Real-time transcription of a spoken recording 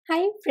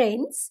Hi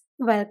friends,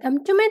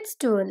 welcome to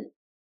Mathstoon.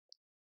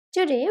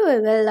 Today we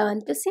will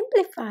learn to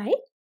simplify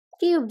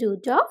cube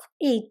root of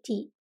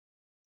 80.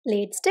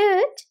 Let's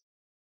start.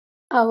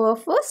 Our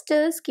first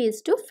task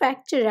is to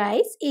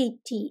factorize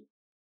 80.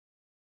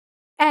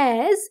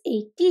 As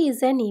 80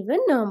 is an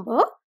even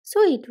number,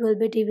 so it will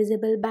be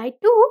divisible by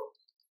 2.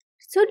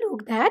 So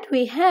look that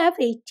we have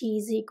 80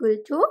 is equal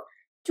to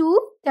 2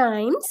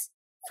 times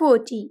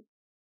 40.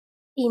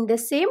 In the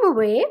same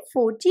way,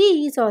 40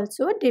 is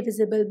also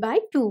divisible by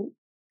 2.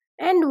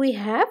 And we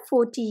have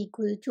 40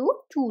 equal to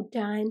 2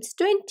 times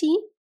 20.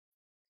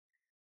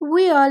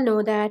 We all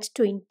know that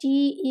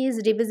 20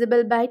 is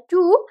divisible by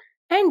 2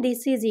 and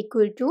this is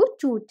equal to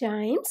 2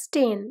 times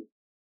 10.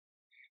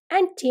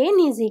 And 10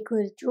 is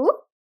equal to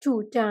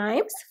 2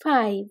 times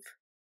 5.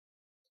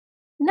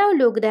 Now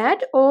look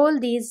that all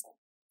these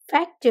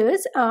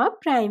factors are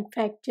prime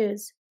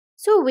factors.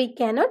 So we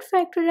cannot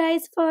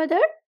factorize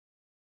further.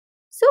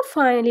 So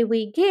finally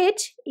we get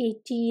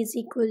 80 is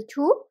equal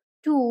to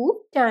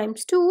 2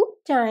 times 2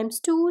 times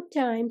 2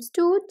 times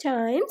 2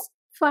 times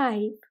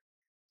 5.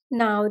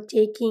 Now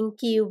taking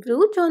cube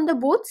root on the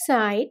both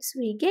sides,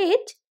 we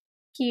get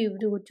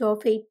cube root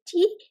of 80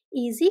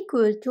 is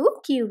equal to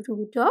cube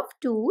root of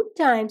 2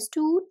 times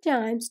 2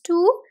 times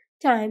 2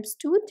 times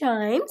 2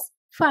 times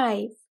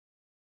 5.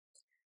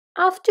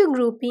 After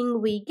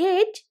grouping, we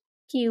get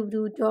cube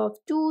root of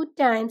 2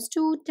 times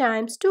 2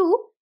 times 2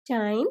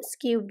 times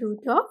cube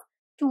root of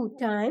 2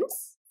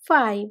 times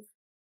 5.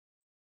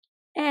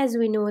 As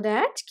we know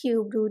that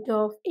cube root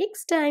of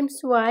x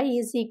times y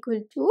is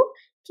equal to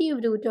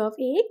cube root of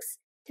x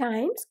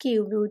times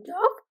cube root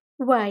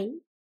of y.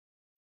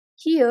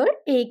 Here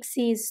x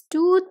is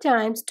 2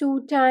 times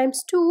 2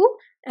 times 2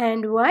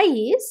 and y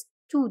is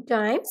 2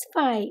 times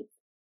 5.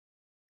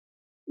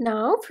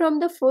 Now from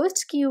the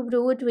first cube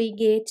root we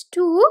get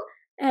 2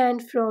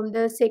 and from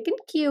the second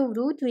cube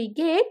root we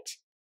get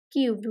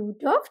cube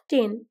root of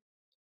 10.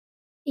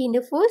 In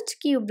the first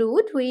cube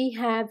root, we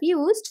have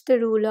used the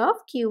rule of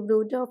cube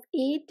root of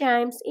a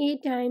times a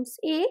times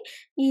a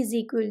is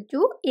equal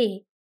to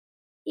a.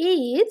 A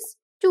is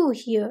 2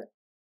 here.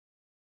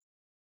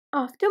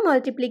 After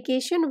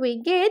multiplication,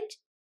 we get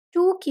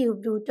 2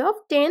 cube root of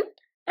 10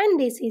 and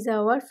this is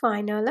our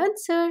final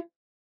answer.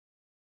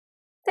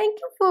 Thank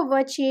you for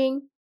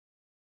watching.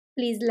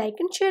 Please like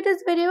and share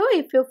this video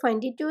if you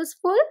find it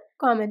useful.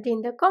 Comment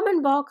in the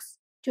comment box.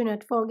 Do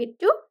not forget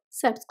to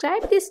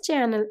subscribe this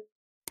channel.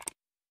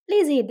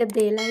 Please hit the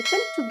bell icon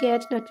to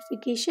get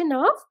notification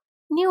of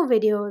new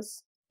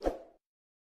videos.